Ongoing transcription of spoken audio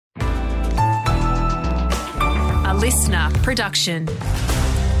listener production.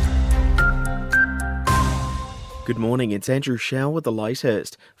 Good morning, it's Andrew Shaw with the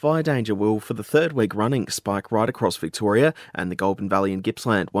latest. Fire danger will, for the third week running, spike right across Victoria, and the Goulburn Valley and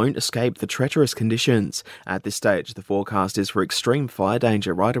Gippsland won't escape the treacherous conditions. At this stage, the forecast is for extreme fire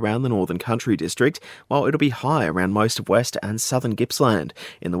danger right around the Northern Country District, while it'll be high around most of West and Southern Gippsland.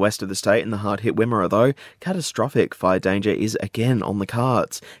 In the west of the state and the hard-hit Wimmera, though, catastrophic fire danger is again on the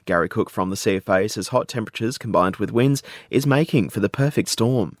cards. Gary Cook from the CFA says hot temperatures combined with winds is making for the perfect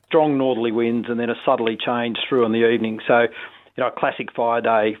storm. Strong northerly winds and then a southerly change through in the evening. So, a classic fire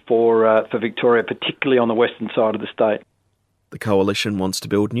day for Victoria, particularly on the western side of the state. The coalition wants to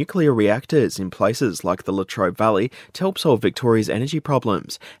build nuclear reactors in places like the Latrobe Valley to help solve Victoria's energy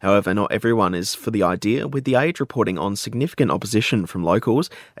problems. However, not everyone is for the idea, with the Age reporting on significant opposition from locals.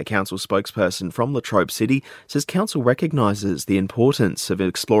 A council spokesperson from Latrobe City says council recognises the importance of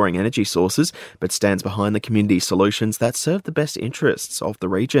exploring energy sources, but stands behind the community solutions that serve the best interests of the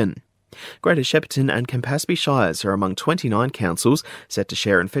region. Greater Shepparton and Campaspe Shires are among 29 councils set to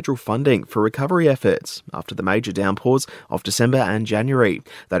share in federal funding for recovery efforts after the major downpours of December and January.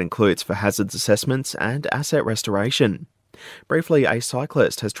 That includes for hazards assessments and asset restoration. Briefly, a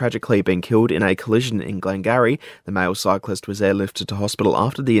cyclist has tragically been killed in a collision in Glengarry. The male cyclist was airlifted to hospital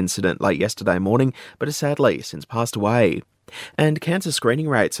after the incident late yesterday morning, but has sadly since passed away. And cancer screening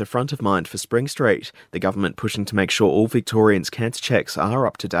rates are front of mind for Spring Street. The government pushing to make sure all Victorians' cancer checks are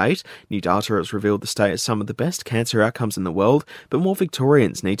up to date. New data has revealed the state has some of the best cancer outcomes in the world, but more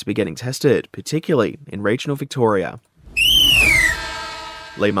Victorians need to be getting tested, particularly in regional Victoria.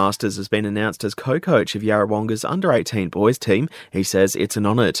 Lee Masters has been announced as co-coach of Yarrawonga's under-18 boys team. He says it's an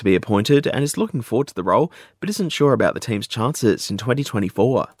honour to be appointed and is looking forward to the role, but isn't sure about the team's chances in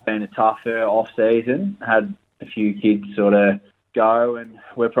 2024. Been a tougher off-season, had a few kids sort of go, and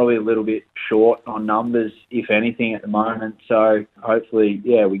we're probably a little bit short on numbers, if anything, at the moment. So hopefully,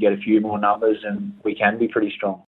 we get a few more numbers and we can be pretty strong.